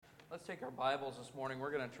Let's take our Bibles this morning.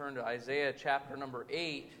 We're going to turn to Isaiah chapter number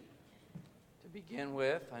 8 to begin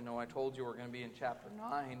with. I know I told you we're going to be in chapter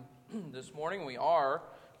 9 this morning. We're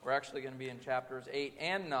actually going to be in chapters 8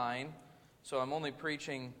 and 9. So I'm only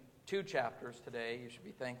preaching 2 chapters today. You should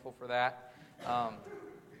be thankful for that.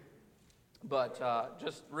 But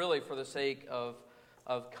just really for the sake of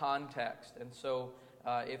context. And so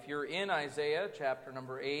if you're in Isaiah chapter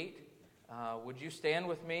number 8, would you stand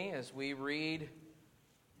with me as we read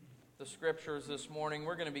the scriptures this morning?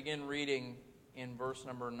 We're going to begin reading in verse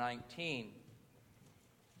number 19.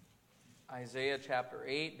 Isaiah chapter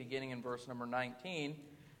 8, beginning in verse number 19.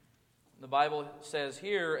 The Bible says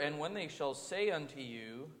here, "And when they shall say unto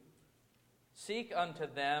you, seek unto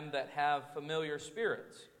them that have familiar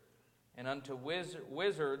spirits, and unto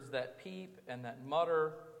wizards that peep and that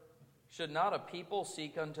mutter, should not a people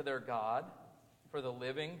seek unto their God, for the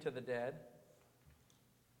living to the dead?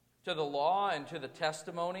 To the law and to the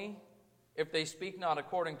testimony, if they speak not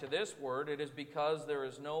according to this word, it is because there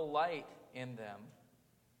is no light in them.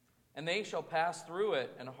 And they shall pass through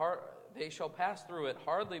it,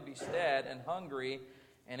 hardly be stead and hungry,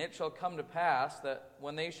 and it shall come to pass that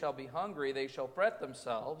when they shall be hungry, they shall fret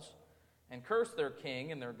themselves, and curse their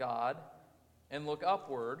king and their God, and look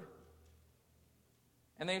upward.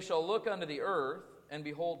 And they shall look unto the earth, and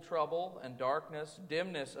behold trouble and darkness,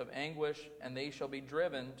 dimness of anguish, and they shall be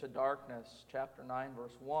driven to darkness." Chapter 9,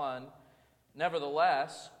 verse 1.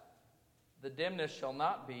 "Nevertheless, the dimness shall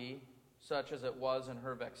not be such as it was in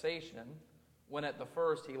her vexation, when at the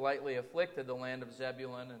first he lightly afflicted the land of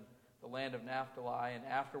Zebulun and the land of Naphtali, and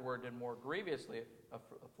afterward did more grievously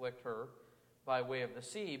afflict her by way of the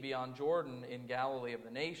sea beyond Jordan in Galilee of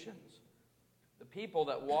the nations. The people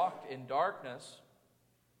that walked in darkness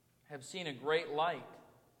have seen a great light.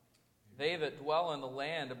 They that dwell in the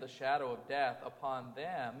land of the shadow of death, upon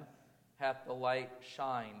them hath the light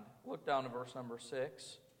shined." Look down to verse number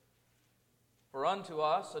 6. "For unto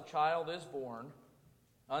us a child is born,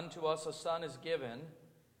 unto us a son is given,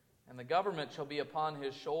 and the government shall be upon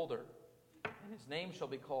his shoulder, and his name shall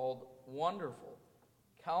be called Wonderful,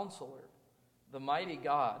 Counsellor, the Mighty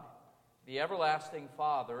God, the Everlasting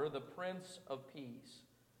Father, the Prince of Peace.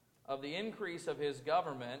 Of the increase of his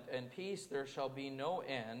government and peace there shall be no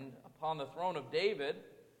end, upon the throne of David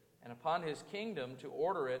and upon his kingdom, to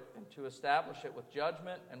order it and to establish it with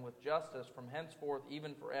judgment and with justice from henceforth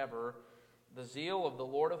even forever. The zeal of the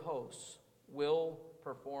Lord of hosts will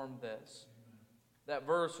perform this." That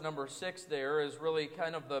verse number 6 there is really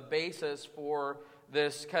kind of the basis for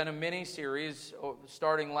this kind of mini-series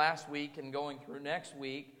starting last week and going through next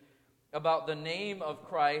week about the name of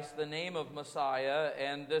Christ, the name of Messiah.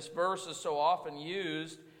 And this verse is so often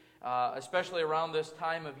used, especially around this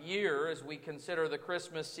time of year as we consider the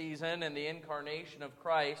Christmas season and the incarnation of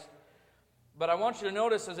Christ. But I want you to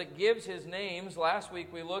notice as it gives his names, last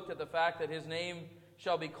week we looked at the fact that his name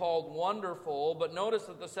shall be called Wonderful, but notice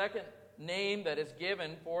that the second name that is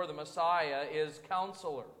given for the Messiah is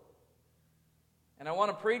Counselor. And I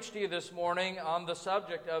want to preach to you this morning on the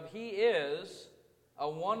subject of He is a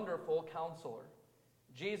wonderful counselor.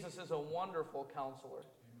 Jesus is a wonderful counselor.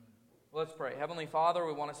 Amen. Let's pray. Heavenly Father,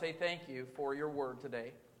 we want to say thank you for your word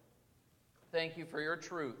today. Thank you for your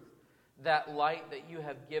truth, that light that you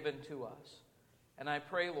have given to us. And I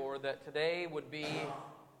pray, Lord, that today would be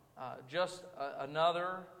just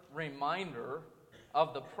another reminder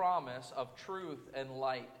of the promise of truth and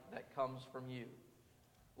light that comes from you.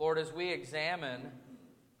 Lord, as we examine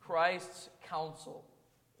Christ's counsel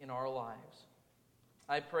in our lives,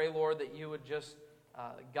 I pray, Lord, that you would just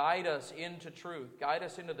guide us into truth. Guide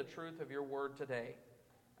us into the truth of your word today.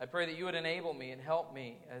 I pray that you would enable me and help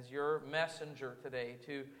me as your messenger today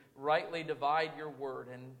to rightly divide your word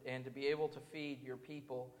and to be able to feed your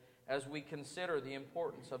people as we consider the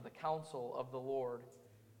importance of the counsel of the Lord.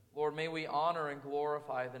 Lord, may we honor and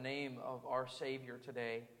glorify the name of our Savior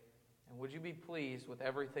today. And would you be pleased with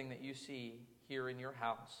everything that you see here in your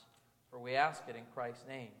house? For we ask it in Christ's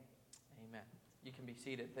name. Amen. You can be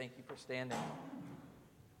seated. Thank you for standing.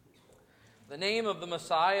 The name of the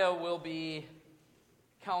Messiah will be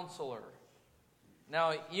Counselor.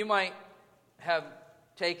 Now, you might have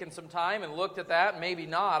taken some time and looked at that, maybe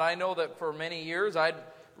not. I know that for many years I'd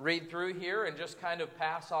read through here and just kind of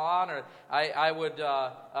pass on, or I would,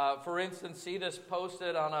 for instance, see this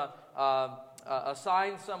posted on a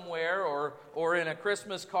sign somewhere or in a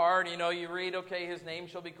Christmas card. You know, you read, okay, his name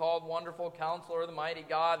shall be called Wonderful Counselor, the Mighty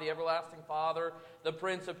God, the Everlasting Father, the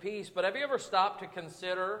Prince of Peace. But have you ever stopped to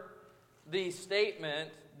consider the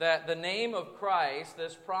statement that the name of Christ,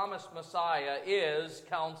 this promised Messiah, is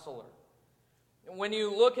Counselor? When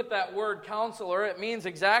you look at that word Counselor, it means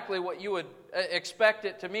exactly what you would expect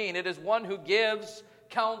it to mean. It is one who gives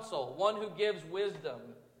counsel, one who gives wisdom.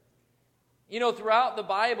 You know, throughout the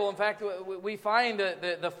Bible, in fact, we find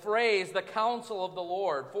the phrase, the counsel of the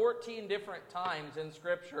Lord, 14 different times in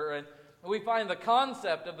Scripture. And we find the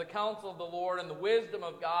concept of the counsel of the Lord and the wisdom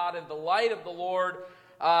of God and the light of the Lord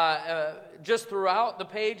just throughout the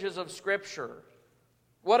pages of Scripture.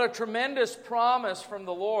 What a tremendous promise from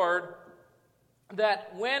the Lord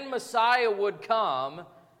that when Messiah would come,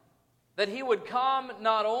 that he would come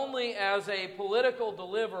not only as a political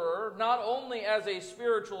deliverer, not only as a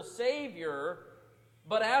spiritual savior,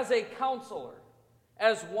 but as a counselor,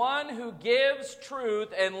 as one who gives truth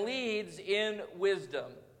and leads in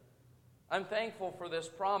wisdom. I'm thankful for this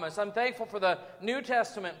promise. I'm thankful for the New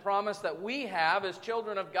Testament promise that we have as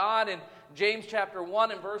children of God in James chapter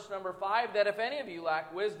 1 and verse number 5, that if any of you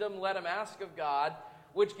lack wisdom, let him ask of God,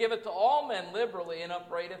 which giveth to all men liberally and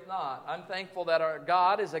upbraideth not. I'm thankful that our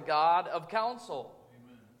God is a God of counsel.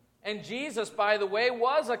 Amen. And Jesus, by the way,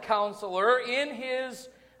 was a counselor in his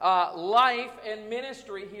life and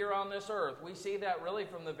ministry here on this earth. We see that really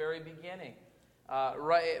from the very beginning.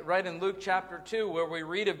 Right in Luke chapter 2, where we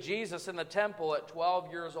read of Jesus in the temple at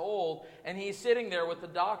 12 years old, and he's sitting there with the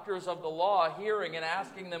doctors of the law, hearing and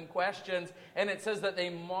asking them questions, and it says that they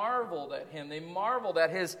marveled at him. They marveled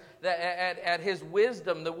at his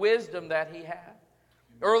wisdom, the wisdom that he had.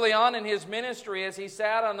 Early on in his ministry, as he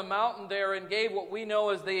sat on the mountain there and gave what we know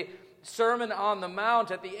as the Sermon on the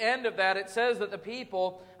Mount, at the end of that, it says that the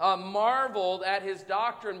people marveled at his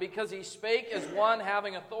doctrine because he spake as one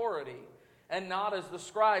having authority, and not as the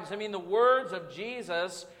scribes. I mean, the words of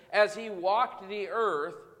Jesus as he walked the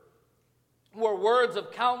earth were words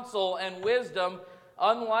of counsel and wisdom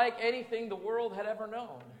unlike anything the world had ever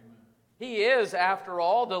known. He is, after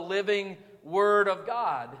all, the living Word of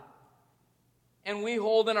God. And we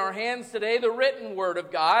hold in our hands today the written Word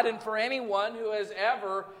of God. And for anyone who has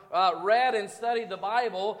ever read and studied the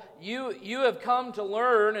Bible, you have come to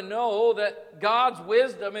learn and know that God's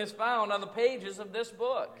wisdom is found on the pages of this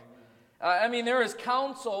book. I mean, there is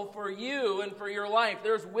counsel for you and for your life.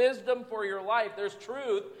 There's wisdom for your life. There's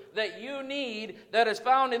truth that you need that is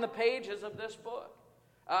found in the pages of this book.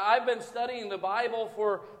 I've been studying the Bible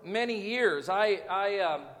for many years.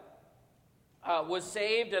 I was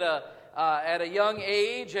saved at a young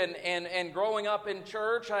age, and growing up in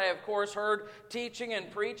church, I, of course, heard teaching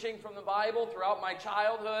and preaching from the Bible throughout my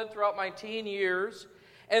childhood, throughout my teen years.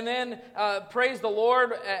 And then, praise the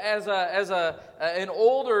Lord, as an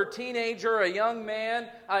older teenager, a young man,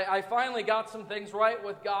 I finally got some things right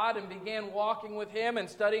with God and began walking with Him and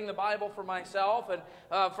studying the Bible for myself. And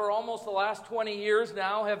for almost the last 20 years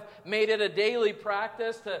now, have made it a daily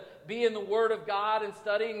practice to be in the Word of God and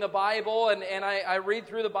studying the Bible. And I read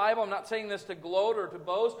through the Bible. I'm not saying this to gloat or to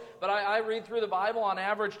boast, but I read through the Bible on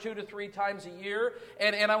average 2 to 3 times a year.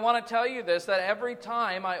 And I want to tell you this, that every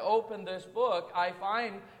time I open this book, I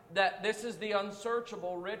find that this is the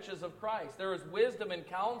unsearchable riches of Christ. There is wisdom and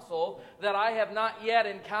counsel that I have not yet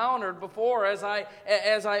encountered before. As I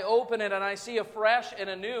open it and I see afresh and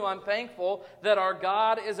anew, I'm thankful that our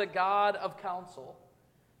God is a God of counsel.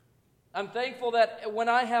 I'm thankful that when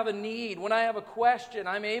I have a need, when I have a question,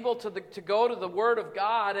 I'm able to go to the Word of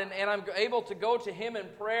God, and I'm able to go to Him in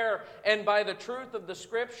prayer, and by the truth of the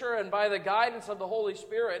Scripture and by the guidance of the Holy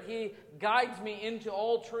Spirit, He guides me into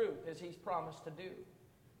all truth as He's promised to do.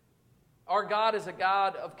 Our God is a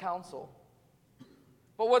God of counsel.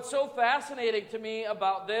 But what's so fascinating to me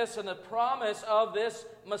about this and the promise of this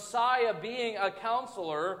Messiah being a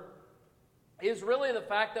counselor is really the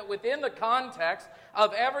fact that within the context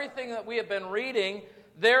of everything that we have been reading,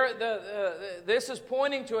 this is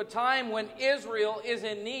pointing to a time when Israel is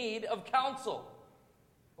in need of counsel.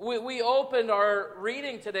 We opened our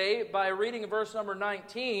reading today by reading verse number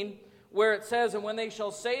 19, where it says, "And when they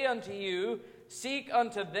shall say unto you, seek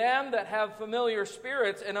unto them that have familiar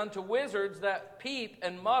spirits, and unto wizards that peep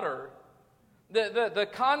and mutter." The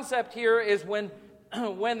concept here is when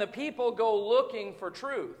the people go looking for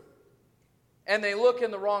truth, and they look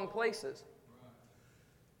in the wrong places.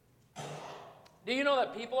 Do you know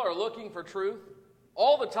that people are looking for truth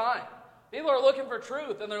all the time? People are looking for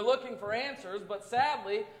truth, and they're looking for answers, but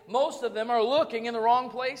sadly, most of them are looking in the wrong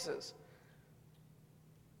places.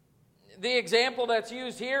 The example that's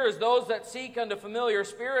used here is those that seek unto familiar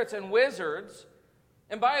spirits and wizards.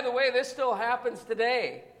 And by the way, this still happens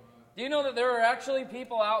today. Do you know that there are actually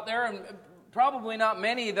people out there, and probably not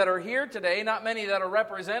many that are here today, not many that are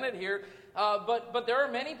represented here, But there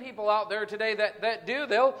are many people out there today that do.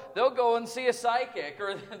 They'll go and see a psychic,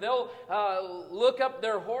 or they'll look up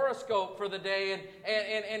their horoscope for the day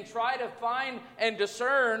and try to find and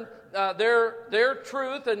discern their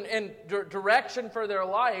truth and direction for their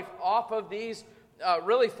life off of these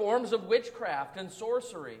really forms of witchcraft and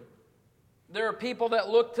sorcery. There are people that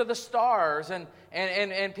look to the stars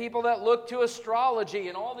and people that look to astrology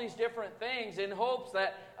and all these different things in hopes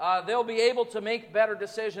that they'll be able to make better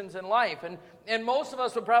decisions in life. And most of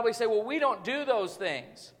us would probably say, well, we don't do those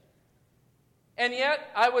things. And yet,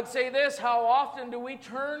 I would say this, how often do we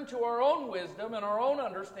turn to our own wisdom and our own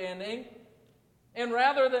understanding, and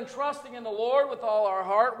rather than trusting in the Lord with all our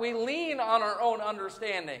heart, we lean on our own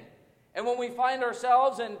understanding. And when we find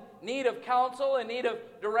ourselves in need of counsel, in need of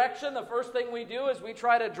direction, the first thing we do is we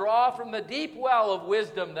try to draw from the deep well of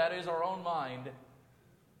wisdom that is our own mind.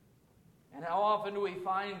 And how often do we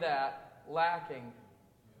find that lacking?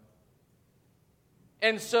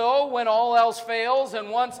 And so, when all else fails, and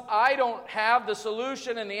once I don't have the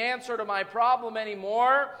solution and the answer to my problem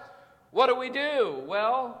anymore, what do?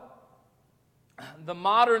 Well, the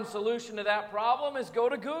modern solution to that problem is go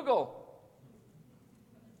to Google.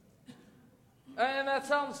 And that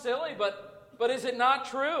sounds silly, but is it not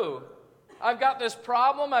true? I've got this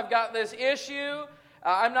problem, I've got this issue,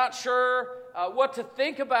 I'm not sure what to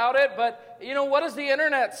think about it, but, what does the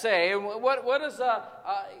internet say? What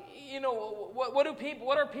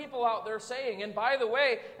are people out there saying? And by the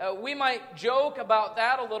way, we might joke about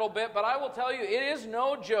that a little bit, but I will tell you, it is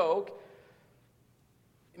no joke.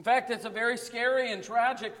 In fact, it's a very scary and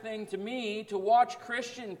tragic thing to me to watch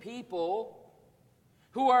Christian people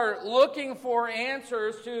who are looking for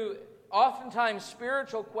answers to oftentimes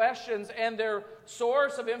spiritual questions, and their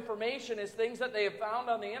source of information is things that they have found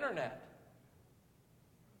on the internet.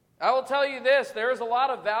 I will tell you this, there is a lot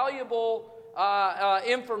of valuable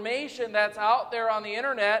information that's out there on the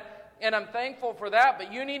internet, and I'm thankful for that,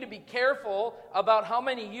 but you need to be careful about how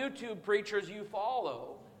many YouTube preachers you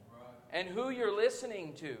follow and who you're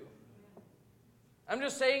listening to. I'm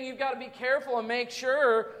just saying you've got to be careful and make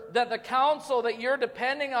sure that the counsel that you're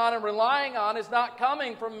depending on and relying on is not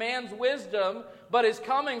coming from man's wisdom, but is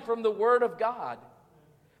coming from the Word of God.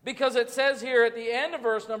 Because it says here at the end of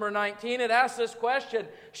verse number 19, it asks this question,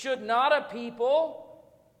 should not a people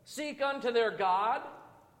seek unto their God?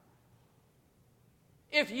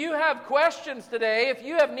 If you have questions today, if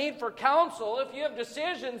you have need for counsel, if you have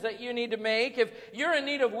decisions that you need to make, if you're in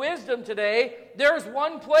need of wisdom today, there's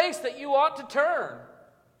one place that you ought to turn,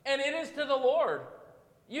 and it is to the Lord.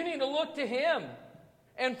 You need to look to Him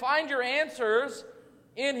and find your answers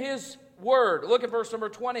in His Word. Look at verse number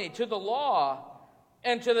 20, to the law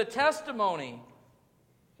and to the testimony.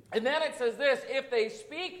 And then it says this, if they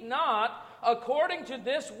speak not according to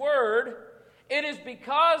this word, it is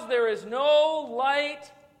because there is no light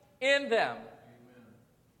in them.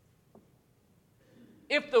 Amen.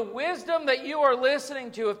 If the wisdom that you are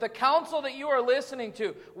listening to, if the counsel that you are listening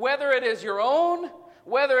to, whether it is your own,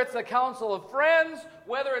 whether it's the counsel of friends,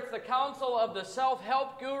 whether it's the counsel of the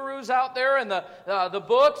self-help gurus out there in the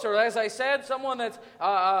books, or as I said, someone that's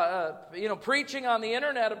preaching on the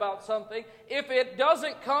internet about something, if it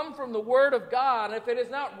doesn't come from the Word of God, if it is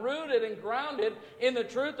not rooted and grounded in the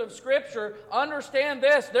truth of Scripture, understand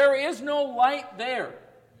this, there is no light there. Amen.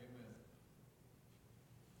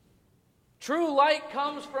 True light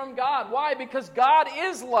comes from God. Why? Because God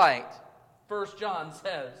is light, 1 John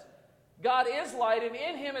says. God is light, and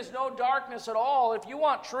in Him is no darkness at all. If you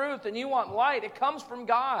want truth and you want light, it comes from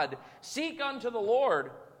God. Seek unto the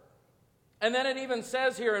Lord. And then it even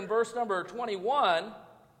says here in verse number 21,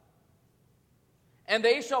 and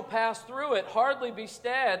they shall pass through it, hardly be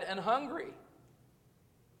stead and hungry.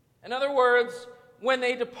 In other words, when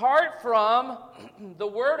they depart from the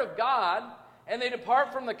Word of God, and they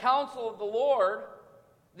depart from the counsel of the Lord,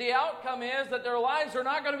 the outcome is that their lives are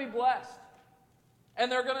not going to be blessed. And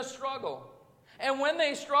they're going to struggle. And when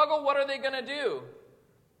they struggle, what are they going to do?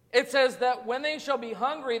 It says that when they shall be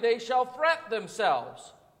hungry, they shall fret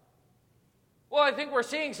themselves. Well, I think we're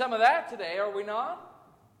seeing some of that today, are we not?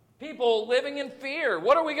 People living in fear.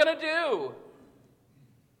 What are we going to do?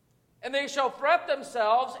 And they shall fret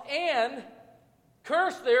themselves and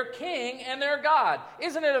curse their king and their God.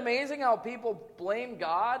 Isn't it amazing how people blame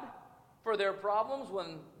God for their problems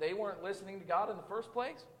when they weren't listening to God in the first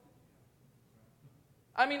place?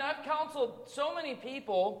 I mean, I've counseled so many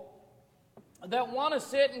people that want to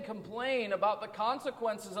sit and complain about the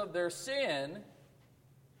consequences of their sin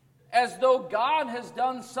as though God has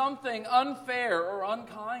done something unfair or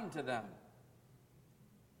unkind to them.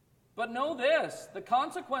 But know this, the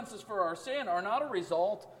consequences for our sin are not a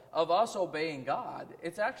result of us obeying God.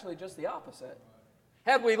 It's actually just the opposite.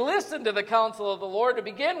 Had we listened to the counsel of the Lord to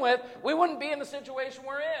begin with, we wouldn't be in the situation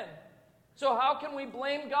we're in. So how can we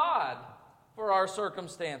blame God for our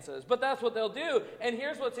circumstances? But that's what they'll do. And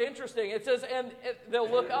here's what's interesting. It says, they'll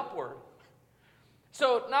look upward.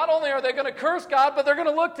 So not only are they going to curse God, but they're going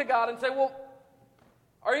to look to God and say, well,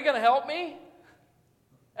 are you going to help me?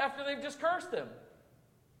 After they've just cursed him.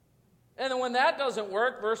 And then when that doesn't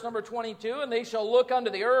work, verse number 22, and they shall look unto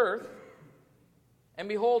the earth, and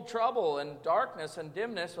behold trouble and darkness and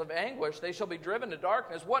dimness of anguish. They shall be driven to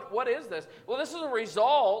darkness. What is this? Well, this is a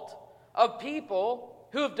result of people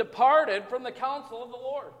who have departed from the counsel of the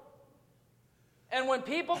Lord. And when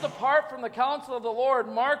people depart from the counsel of the Lord,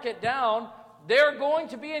 mark it down, they're going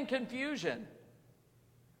to be in confusion.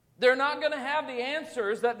 They're not going to have the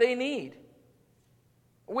answers that they need.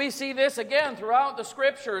 We see this again throughout the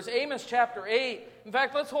Scriptures. Amos chapter 8. In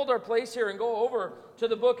fact, let's hold our place here and go over to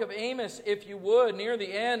the book of Amos, if you would, near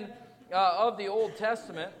the end of the Old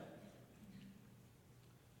Testament.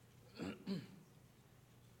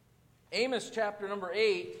 Amos chapter number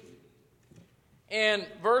 8 and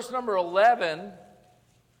verse number 11.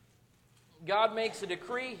 God makes a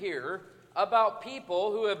decree here about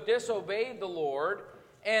people who have disobeyed the Lord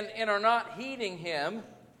and are not heeding Him.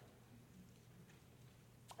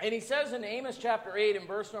 And he says in Amos chapter 8 and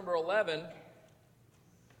verse number 11,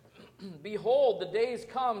 Behold, the days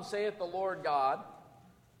come, saith the Lord God,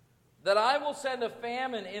 that I will send a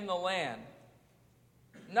famine in the land,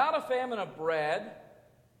 not a famine of bread,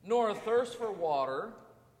 nor a thirst for water,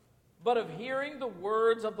 but of hearing the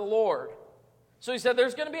words of the Lord. So he said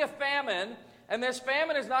there's going to be a famine, and this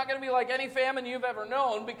famine is not going to be like any famine you've ever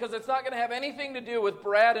known, because it's not going to have anything to do with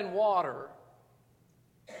bread and water.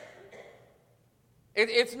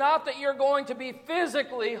 It's not that you're going to be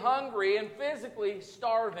physically hungry and physically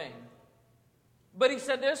starving. But he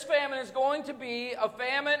said this famine is going to be a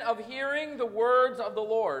famine of hearing the words of the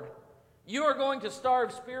Lord. You are going to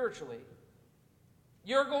starve spiritually.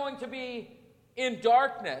 You're going to be in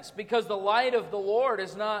darkness because the light of the Lord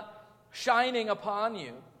is not shining upon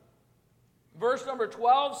you. Verse number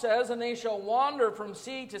 12 says, And they shall wander from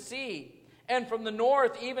sea to sea, and from the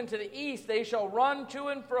north even to the east they shall run to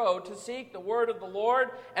and fro to seek the word of the Lord,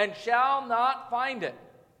 and shall not find it.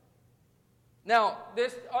 Now,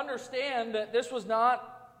 understand that this was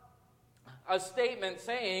not a statement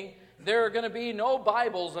saying there are going to be no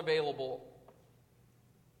Bibles available.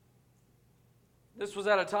 This was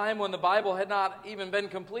at a time when the Bible had not even been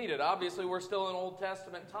completed. Obviously, we're still in Old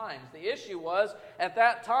Testament times. The issue was, at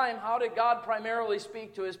that time, how did God primarily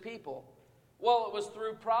speak to His people? Well, it was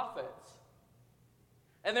through prophets.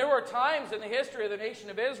 And there were times in the history of the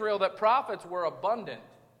nation of Israel that prophets were abundant.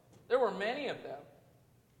 There were many of them.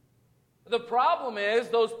 The problem is,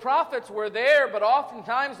 those prophets were there, but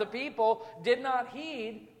oftentimes the people did not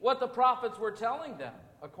heed what the prophets were telling them,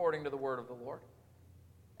 according to the word of the Lord.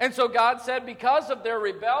 And so God said, because of their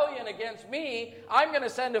rebellion against me, I'm going to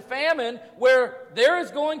send a famine where there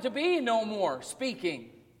is going to be no more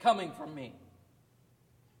speaking coming from me.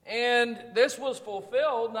 And this was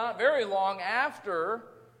fulfilled not very long after,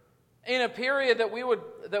 in a period that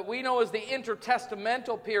we know as the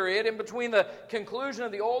intertestamental period, in between the conclusion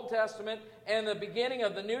of the Old Testament and the beginning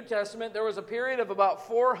of the New Testament. There was a period of about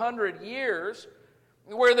 400 years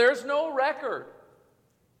where there's no record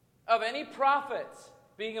of any prophets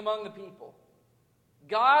being among the people.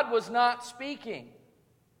 God was not speaking.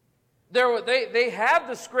 They had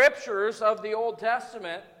the scriptures of the Old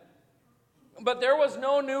Testament, but there was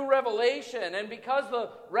no new revelation. And because the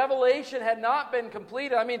revelation had not been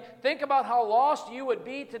completed, I mean, think about how lost you would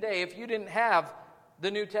be today if you didn't have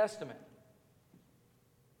the New Testament.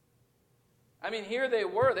 I mean, here they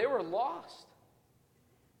were lost,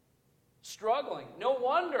 struggling. No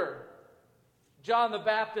wonder John the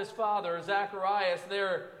Baptist's father, Zacharias,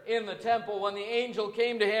 there in the temple, when the angel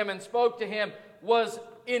came to him and spoke to him, was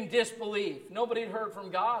in disbelief. Nobody had heard from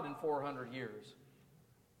God in 400 years.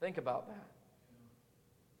 Think about that.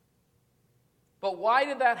 But why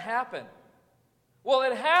did that happen? Well,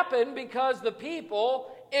 it happened because the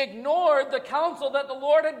people ignored the counsel that the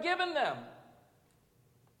Lord had given them.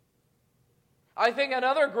 I think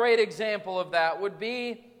another great example of that would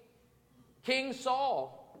be King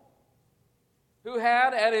Saul, who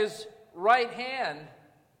had at his right hand,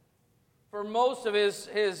 for most of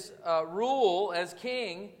his rule as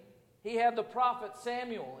king, he had the prophet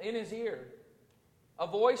Samuel in his ear, a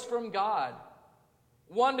voice from God,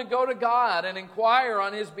 one to go to God and inquire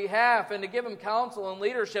on his behalf and to give him counsel and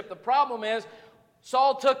leadership. The problem is,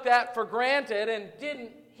 Saul took that for granted and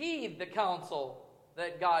didn't heed the counsel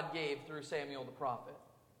that God gave through Samuel the prophet.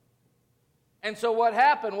 And so what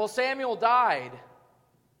happened? Well, Samuel died.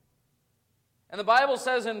 And the Bible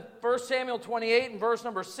says in 1 Samuel 28 and verse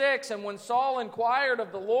number 6, and when Saul inquired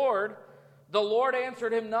of the Lord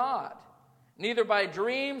answered him not, neither by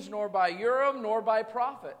dreams, nor by Urim, nor by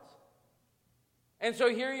prophets. And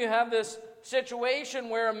so here you have this situation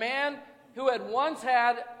where a man who had once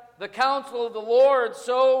had the counsel of the Lord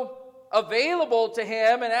so available to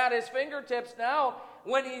him and at his fingertips, now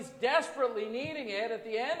when he's desperately needing it at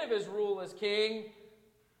the end of his rule as king,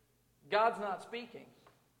 God's not speaking.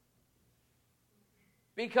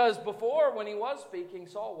 Because before, when he was speaking,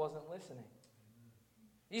 Saul wasn't listening.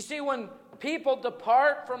 You see, when people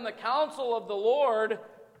depart from the counsel of the Lord,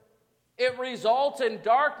 it results in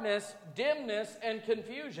darkness, dimness, and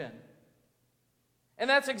confusion. And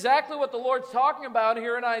that's exactly what the Lord's talking about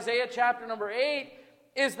here in Isaiah chapter number 8,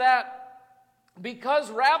 is that because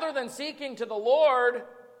rather than seeking to the Lord,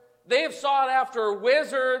 they have sought after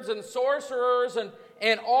wizards and sorcerers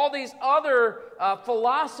and all these other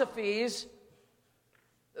philosophies,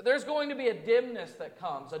 there's going to be a dimness that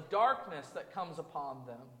comes, a darkness that comes upon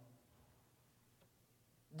them.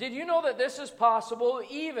 Did you know that this is possible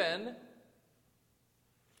even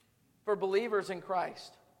for believers in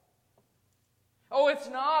Christ? Oh, it's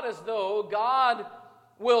not as though God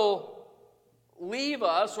will leave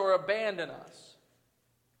us or abandon us.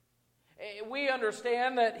 We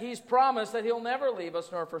understand that He's promised that He'll never leave us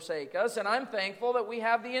nor forsake us, and I'm thankful that we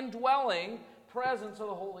have the indwelling presence of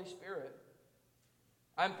the Holy Spirit.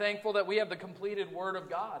 I'm thankful that we have the completed Word of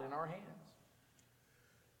God in our hands.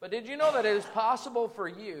 But did you know that it is possible for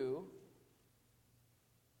you,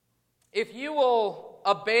 if you will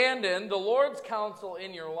abandon the Lord's counsel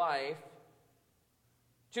in your life,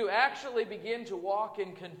 to actually begin to walk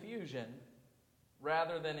in confusion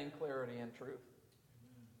rather than in clarity and truth?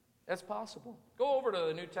 That's possible. Go over to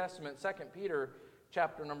the New Testament, 2 Peter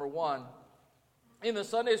chapter number 1. In the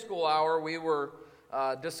Sunday school hour, we were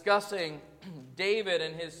discussing David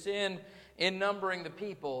and his sin in numbering the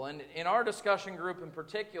people. And in our discussion group in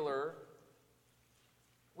particular,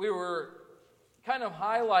 we were kind of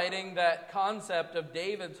highlighting that concept of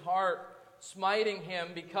David's heart smiting him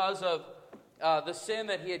because of the sin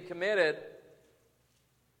that he had committed.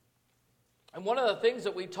 And one of the things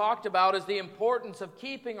that we talked about is the importance of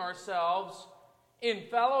keeping ourselves in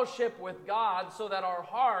fellowship with God so that our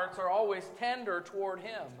hearts are always tender toward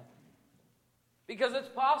Him. Because it's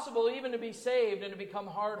possible even to be saved and to become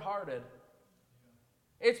hard-hearted.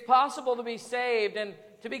 It's possible to be saved and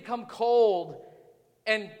to become cold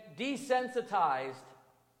and desensitized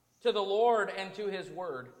to the Lord and to His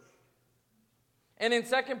Word. And in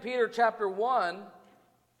 2 Peter chapter 1,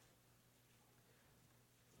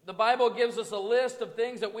 the Bible gives us a list of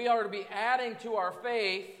things that we are to be adding to our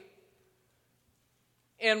faith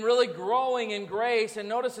and really growing in grace. And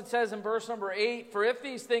notice it says in verse number 8, "For if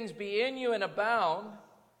these things be in you and abound,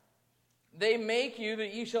 they make you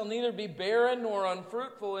that ye shall neither be barren nor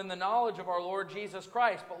unfruitful in the knowledge of our Lord Jesus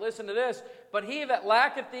Christ." But listen to this, "But he that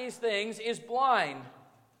lacketh these things is blind,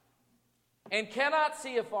 and cannot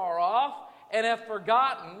see afar off, and hath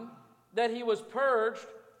forgotten that he was purged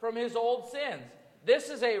from his old sins."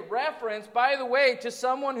 This is a reference, by the way, to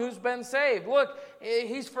someone who's been saved. Look,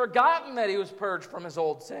 he's forgotten that he was purged from his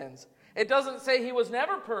old sins. It doesn't say he was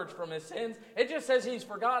never purged from his sins. It just says he's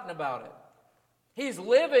forgotten about it. He's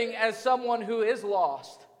living as someone who is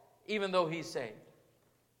lost, even though he's saved.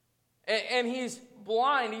 And he's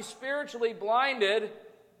blind. He's spiritually blinded,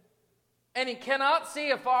 and he cannot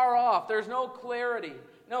see afar off. There's no clarity.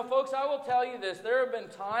 Now, folks, I will tell you this. There have been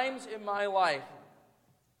times in my life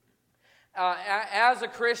as a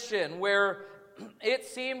Christian where it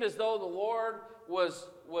seemed as though the Lord was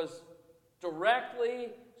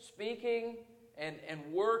directly speaking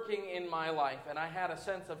and working in my life, and I had a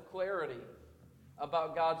sense of clarity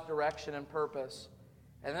about God's direction and purpose.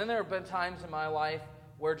 And then there have been times in my life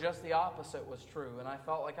where just the opposite was true, and I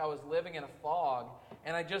felt like I was living in a fog,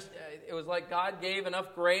 and it was like God gave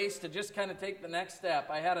enough grace to just kind of take the next step.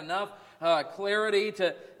 I had enough clarity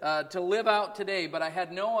to live out today, but I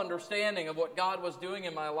had no understanding of what God was doing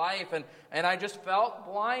in my life, and I just felt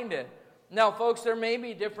blinded. Now, folks, there may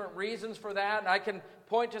be different reasons for that, and I can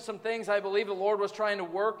point to some things I believe the Lord was trying to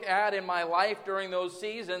work at in my life during those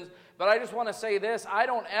seasons, but I just want to say this: I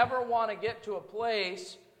don't ever want to get to a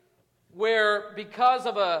place where, because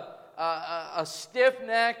of a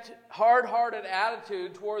stiff-necked, hard-hearted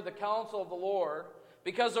attitude toward the counsel of the Lord,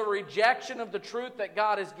 because of rejection of the truth that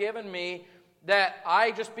God has given me, that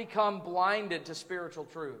I just become blinded to spiritual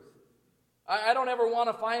truth. I don't ever want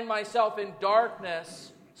to find myself in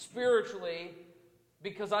darkness spiritually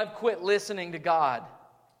because I've quit listening to God.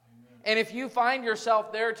 And if you find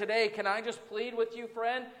yourself there today, can I just plead with you,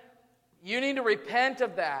 friend? You need to repent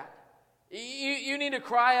of that. You need to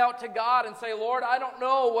cry out to God and say, Lord, I don't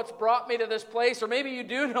know what's brought me to this place, or maybe you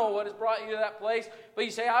do know what has brought you to that place, but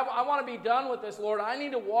you say, I want to be done with this, Lord. I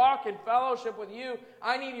need to walk in fellowship with you.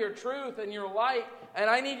 I need your truth and your light, and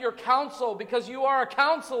I need your counsel because you are a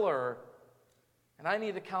counselor, and I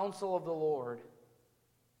need the counsel of the Lord.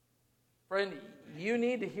 Friend, you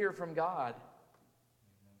need to hear from God.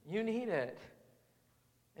 You need it.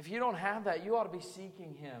 If you don't have that, you ought to be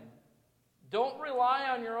seeking Him. Don't rely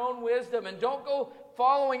on your own wisdom, and don't go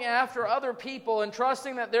following after other people and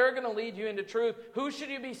trusting that they're going to lead you into truth. Who should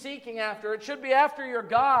you be seeking after? It should be after your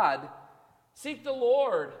God. Seek the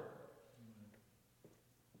Lord.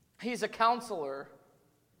 He's a counselor.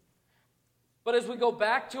 But as we go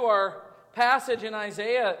back to our passage in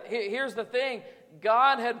Isaiah, here's the thing.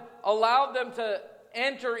 God had allowed them to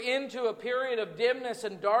enter into a period of dimness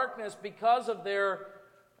and darkness because of their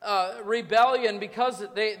rebellion, because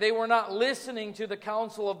they were not listening to the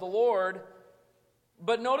counsel of the Lord.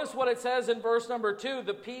 But notice what it says in verse number 2.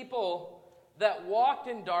 The people that walked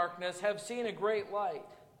in darkness have seen a great light.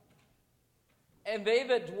 And they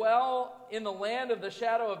that dwell in the land of the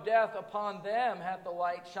shadow of death, upon them hath the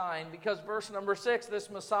light shined. Because verse number 6, this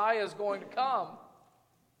Messiah is going to come.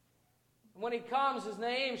 When He comes, His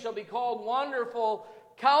name shall be called Wonderful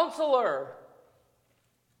Counselor.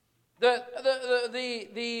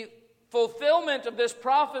 The fulfillment of this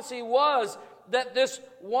prophecy was that this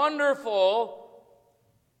wonderful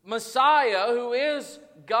Messiah, who is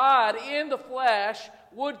God in the flesh,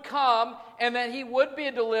 would come, and that He would be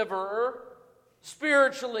a deliverer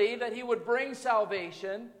spiritually, that He would bring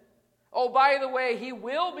salvation. Oh, by the way, He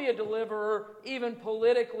will be a deliverer even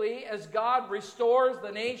politically as God restores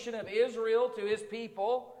the nation of Israel to His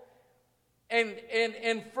people.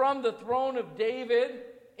 And from the throne of David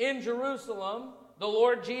in Jerusalem, the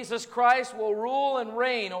Lord Jesus Christ will rule and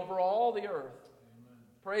reign over all the earth. Amen.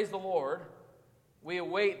 Praise the Lord. We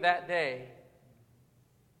await that day.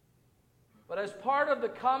 But as part of the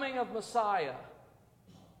coming of Messiah,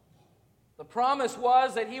 the promise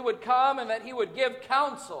was that He would come and that He would give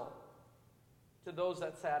counsel to those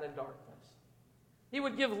that sat in darkness. He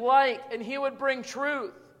would give light and He would bring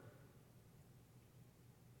truth.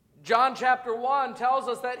 John chapter 1 tells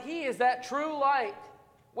us that He is that true light,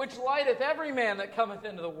 which lighteth every man that cometh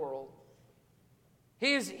into the world.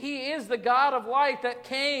 He is the God of light that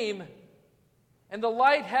came, and the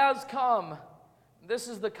light has come. This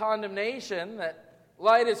is the condemnation, that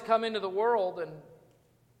light has come into the world, and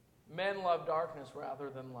men love darkness rather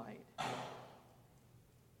than light.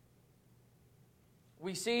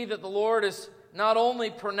 We see that the Lord is not only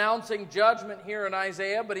pronouncing judgment here in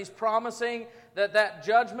Isaiah, but He's promising that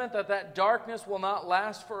judgment, that darkness will not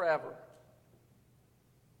last forever.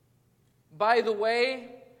 By the way,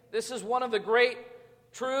 this is one of the great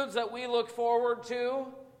truths that we look forward to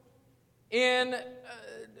in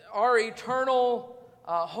our eternal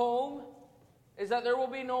home, is that there will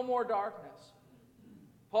be no more darkness.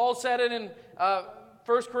 Paul said it in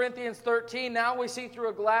 1 Corinthians 13, now we see through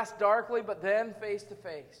a glass darkly, but then face to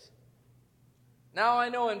face. Now I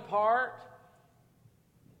know in part,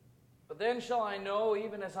 but then shall I know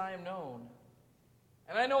even as I am known.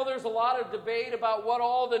 And I know there's a lot of debate about what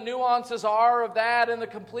all the nuances are of that and the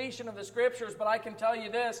completion of the Scriptures, but I can tell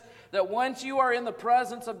you this, that once you are in the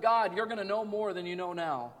presence of God, you're going to know more than you know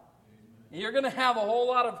now. Amen. You're going to have a whole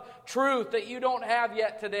lot of truth that you don't have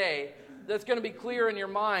yet today that's going to be clear in your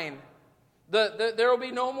mind. There will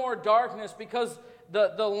be no more darkness because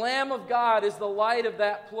the Lamb of God is the light of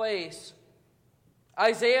that place.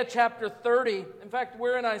 Isaiah chapter 30. In fact,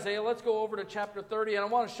 we're in Isaiah. Let's go over to chapter 30. And I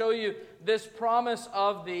want to show you this promise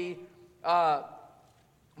of the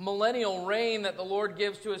millennial reign that the Lord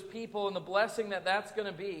gives to His people and the blessing that that's going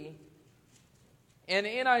to be. And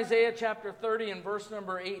in Isaiah chapter 30 and verse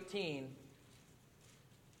number 18,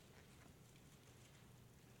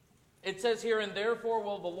 it says here, and therefore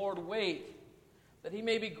will the Lord wait, that He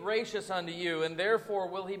may be gracious unto you, and therefore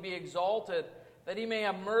will He be exalted, that He may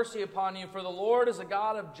have mercy upon you. For the Lord is a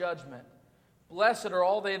God of judgment. Blessed are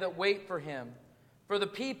all they that wait for Him. For the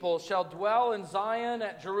people shall dwell in Zion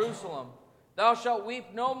at Jerusalem. Thou shalt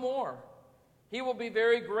weep no more. He will be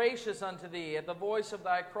very gracious unto thee at the voice of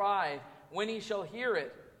thy cry. When He shall hear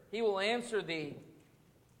it, He will answer thee.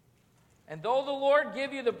 And though the Lord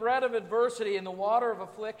give you the bread of adversity and the water of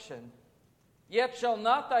affliction, yet shall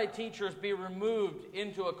not thy teachers be removed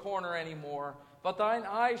into a corner any more, but thine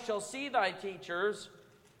eyes shall see thy teachers,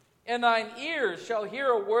 and thine ears shall hear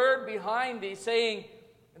a word behind thee, saying,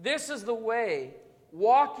 This is the way,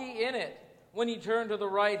 walk ye in it, when ye turn to the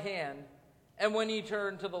right hand and when ye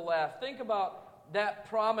turn to the left. Think about that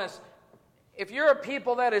promise. If you're a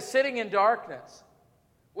people that is sitting in darkness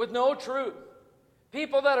with no truth,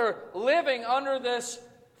 people that are living under this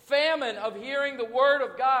famine of hearing the Word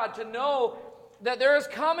of God, to know that there is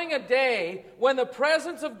coming a day when the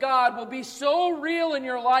presence of God will be so real in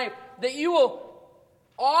your life that you will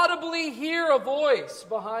audibly hear a voice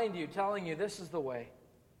behind you telling you, this is the way.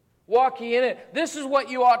 Walk ye in it. This is what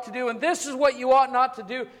you ought to do, and this is what you ought not to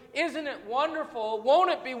do. Isn't it wonderful?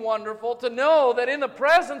 Won't it be wonderful to know that in the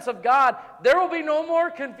presence of God, there will be no more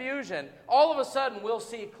confusion? All of a sudden, we'll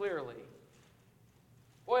see clearly.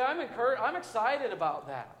 Boy, I'm excited about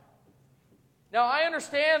that. Now, I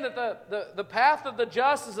understand that the path of the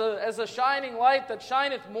just is as a shining light that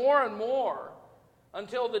shineth more and more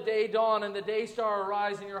until the day dawn and the day star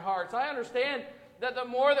arise in your hearts. I understand that the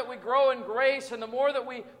more that we grow in grace and the more that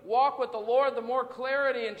we walk with the Lord, the more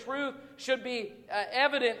clarity and truth should be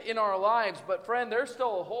evident in our lives. But friend, there's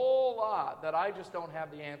still a whole lot that I just don't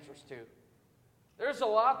have the answers to. There's a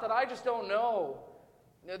lot that I just don't know.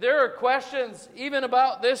 There are questions even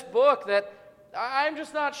about this book that I'm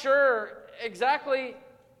just not sure exactly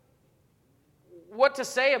what to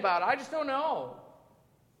say about it. I just don't know.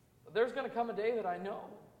 But there's going to come a day that I know.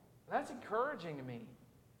 That's encouraging to me.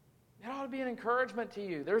 It ought to be an encouragement to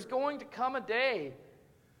you. There's going to come a day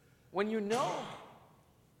when you know.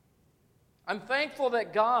 I'm thankful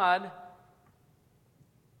that God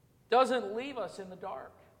doesn't leave us in the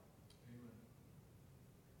dark.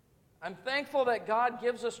 I'm thankful that God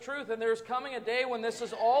gives us truth, and there's coming a day when this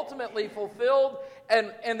is ultimately fulfilled,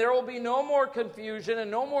 and there will be no more confusion and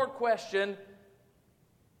no more question,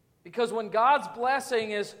 because when God's blessing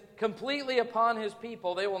is completely upon His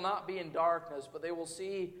people, they will not be in darkness, but they will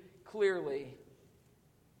see clearly.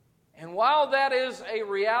 And while that is a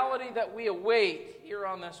reality that we await here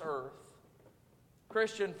on this earth,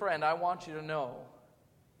 Christian friend, I want you to know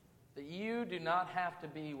that you do not have to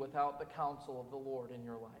be without the counsel of the Lord in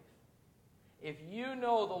your life. If you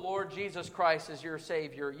know the Lord Jesus Christ as your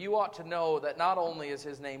Savior, you ought to know that not only is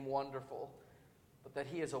His name wonderful, but that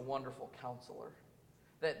He is a wonderful counselor.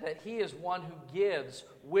 That He is one who gives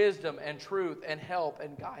wisdom and truth and help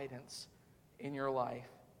and guidance in your life.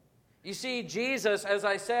 You see, Jesus, as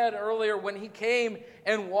I said earlier, when He came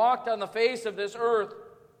and walked on the face of this earth,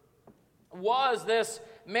 was this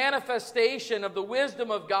manifestation of the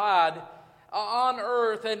wisdom of God on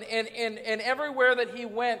earth, and everywhere that He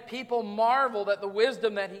went, people marveled at the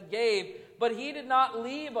wisdom that He gave, but He did not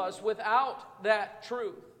leave us without that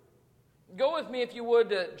truth. Go with me, if you would,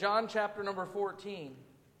 to John chapter number 14.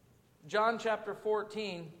 John chapter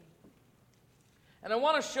 14. And I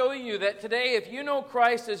want to show you that today, if you know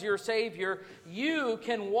Christ as your Savior, you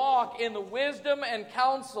can walk in the wisdom and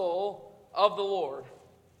counsel of the Lord.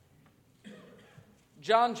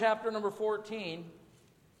 John chapter number 14.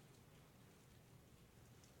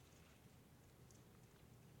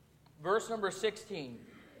 Verse number 16.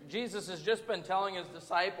 Jesus has just been telling His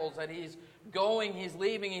disciples that He's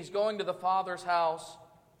leaving, He's going to the Father's house.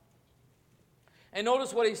 And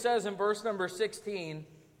notice what He says in verse number 16.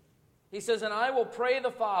 He says, "And I will pray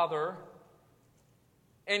the Father,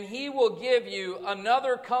 and He will give you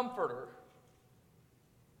another Comforter,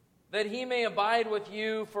 that He may abide with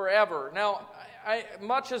you forever." Now,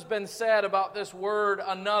 much has been said about this word,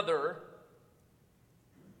 another,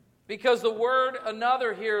 because the word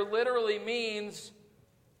another here literally means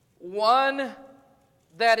one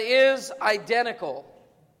that is identical.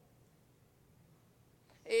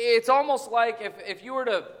 It's almost like if you were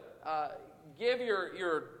to give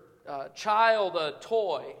your child a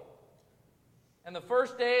toy, and the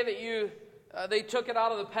first day that they took it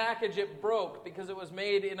out of the package, it broke because it was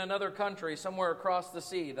made in another country somewhere across the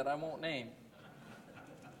sea that I won't name.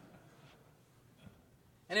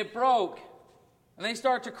 And it broke. And they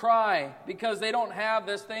start to cry because they don't have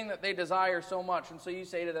this thing that they desire so much. And so you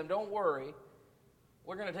say to them, "Don't worry,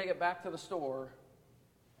 we're going to take it back to the store,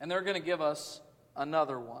 and they're going to give us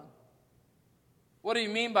another one." What do you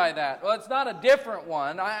mean by that? Well, it's not a different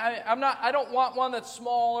one. I don't want one that's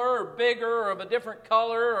smaller or bigger or of a different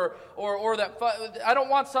color or that. I don't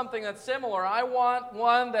want something that's similar. I want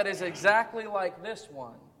one that is exactly like this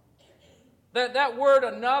one. That word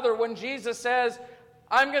another, when Jesus says,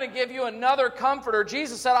 "I'm going to give you another Comforter,"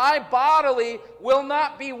 Jesus said, "I bodily will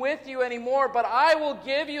not be with you anymore, but I will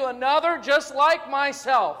give you another just like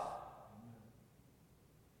myself."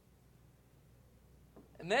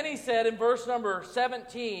 And then He said in verse number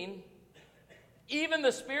 17, "Even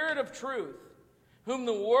the Spirit of truth, whom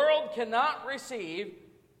the world cannot receive,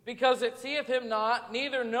 because it seeth Him not,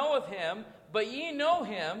 neither knoweth Him, but ye know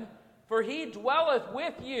Him, For he dwelleth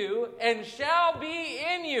with you and shall be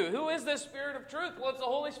in you. Who is this Spirit of truth? Well, it's the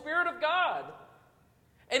Holy Spirit of God.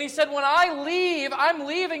 And he said, when I leave, I'm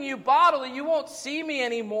leaving you bodily. You won't see me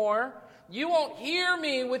anymore. You won't hear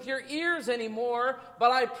me with your ears anymore.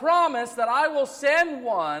 But I promise that I will send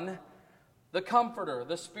one, the Comforter,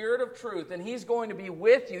 the Spirit of truth. And he's going to be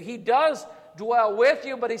with you. He does dwell with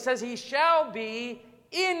you, but he says he shall be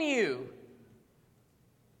in you.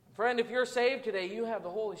 Friend, if you're saved today, you have the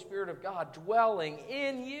Holy Spirit of God dwelling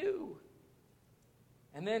in you.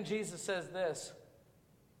 And then Jesus says this.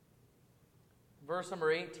 Verse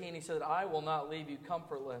number 18, he said, I will not leave you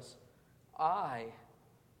comfortless. I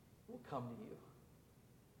will come to you.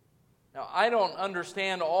 Now, I don't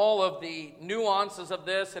understand all of the nuances of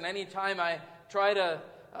this, and anytime I try to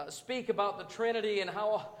speak about the Trinity and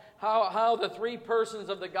how the three persons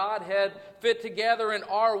of the Godhead fit together and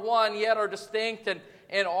are one, yet are distinct,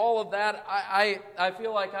 and all of that, I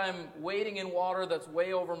feel like I'm wading in water that's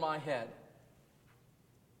way over my head.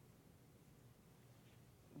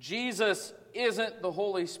 Jesus isn't the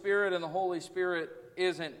Holy Spirit, and the Holy Spirit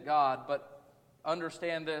isn't God. But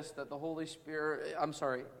understand this, that the Holy Spirit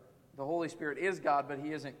is God, but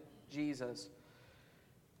he isn't Jesus.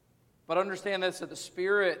 But understand this, that the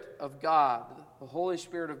Spirit of God, the Holy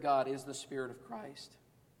Spirit of God, is the Spirit of Christ.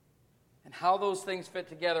 And how those things fit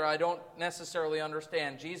together, I don't necessarily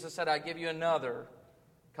understand. Jesus said, I give you another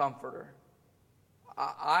Comforter.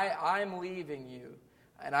 I'm leaving you,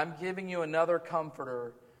 and I'm giving you another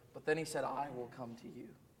Comforter. But then he said, I will come to you.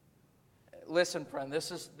 Listen, friend,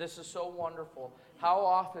 this is so wonderful. How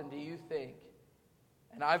often do you think,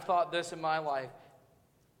 and I've thought this in my life,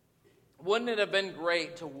 wouldn't it have been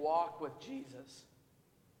great to walk with Jesus?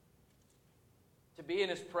 To be in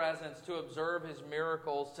his presence, to observe his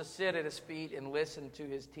miracles, to sit at his feet and listen to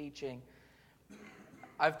his teaching.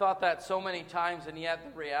 I've thought that so many times, and yet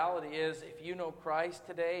the reality is, if you know Christ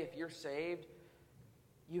today, if you're saved,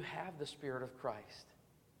 you have the Spirit of Christ.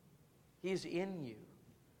 He's in you.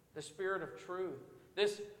 The Spirit of truth.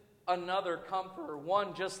 This another Comforter,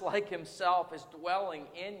 one just like himself, is dwelling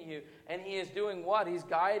in you. And he is doing what? He's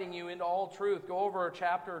guiding you into all truth. Go over a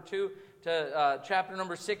chapter or two to chapter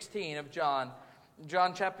number 16 of John.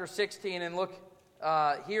 John chapter 16, and look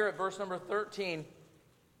here at verse number 13.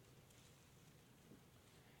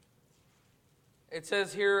 It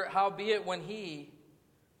says here, howbeit when he,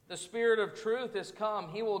 the Spirit of truth, is come,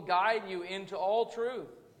 he will guide you into all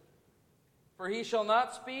truth. For he shall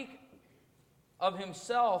not speak of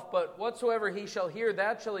himself, but whatsoever he shall hear,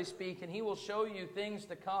 that shall he speak, and he will show you things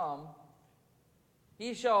to come.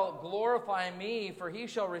 He shall glorify me, for he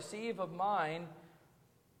shall receive of mine,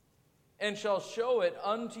 and shall show it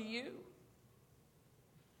unto you.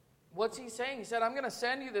 What's he saying? He said, I'm going to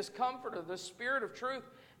send you this Comforter, the Spirit of truth,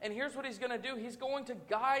 and here's what he's going to do. He's going to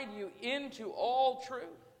guide you into all truth.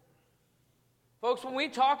 Folks, when we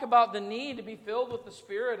talk about the need to be filled with the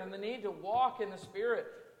Spirit and the need to walk in the Spirit,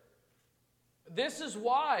 this is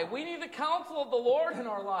why. We need the counsel of the Lord in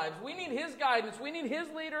our lives. We need his guidance. We need his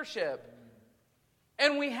leadership.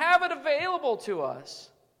 And we have it available to us.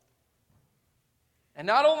 And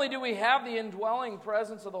not only do we have the indwelling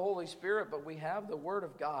presence of the Holy Spirit, but we have the Word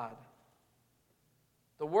of God.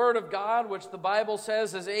 The Word of God, which the Bible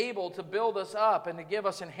says is able to build us up and to give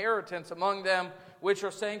us inheritance among them which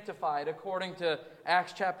are sanctified, according to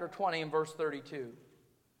Acts chapter 20 and verse 32.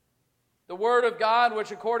 The Word of God,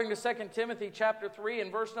 which according to 2 Timothy chapter 3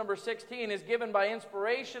 and verse number 16 is given by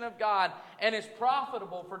inspiration of God and is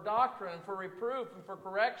profitable for doctrine, for reproof, and for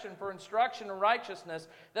correction, for instruction in righteousness,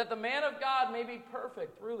 that the man of God may be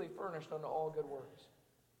perfect, truly furnished unto all good works.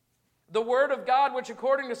 The Word of God, which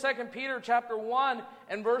according to 2 Peter chapter 1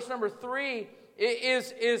 and verse number 3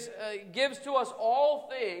 gives to us all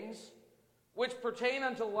things which pertain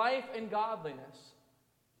unto life and godliness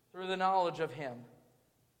through the knowledge of him.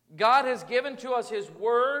 God has given to us his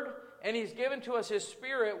Word, and he's given to us his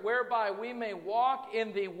Spirit, whereby we may walk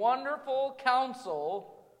in the wonderful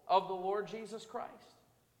counsel of the Lord Jesus Christ.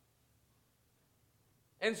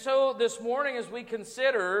 And so this morning, as we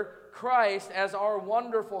consider Christ as our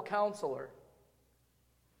wonderful counselor,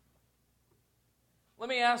 let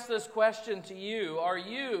me ask this question to you. Are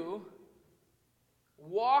you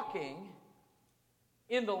walking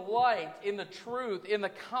in the light, in the truth, in the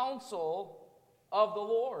counsel of the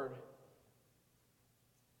Lord?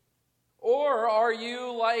 Or are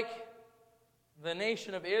you like the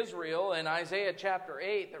nation of Israel in Isaiah chapter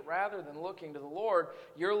 8, that rather than looking to the Lord,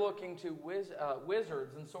 you're looking to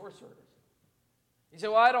wizards and sorcerers? You say,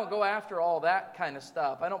 well, I don't go after all that kind of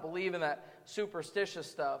stuff. I don't believe in that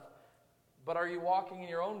superstitious stuff. But are you walking in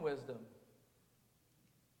your own wisdom?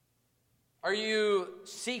 Are you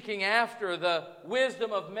seeking after the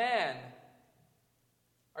wisdom of men?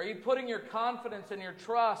 Are you putting your confidence and your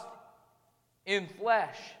trust in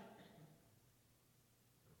flesh?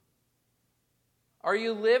 Are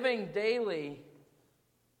you living daily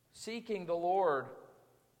seeking the Lord,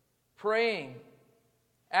 praying,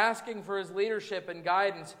 asking for His leadership and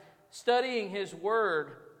guidance, studying His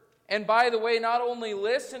Word, and by the way, not only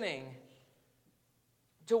listening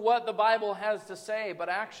to what the Bible has to say, but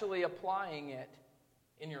actually applying it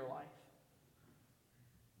in your life?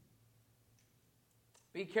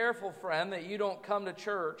 Be careful, friend, that you don't come to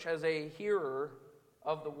church as a hearer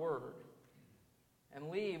of the Word and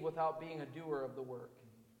leave without being a doer of the work.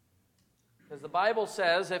 Because the Bible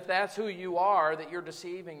says, if that's who you are, that you're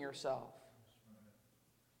deceiving yourself.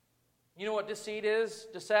 You know what deceit is?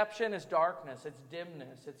 Deception is darkness, it's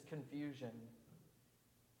dimness, it's confusion.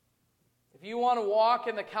 If you want to walk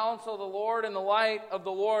in the counsel of the Lord, in the light of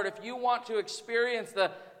the Lord, if you want to experience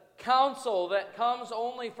the counsel that comes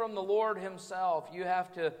only from the Lord Himself, you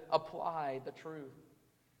have to apply the truth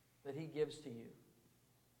that He gives to you.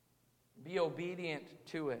 Be obedient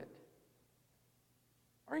to it.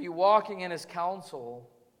 Are you walking in His counsel,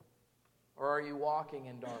 or are you walking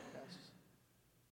in darkness?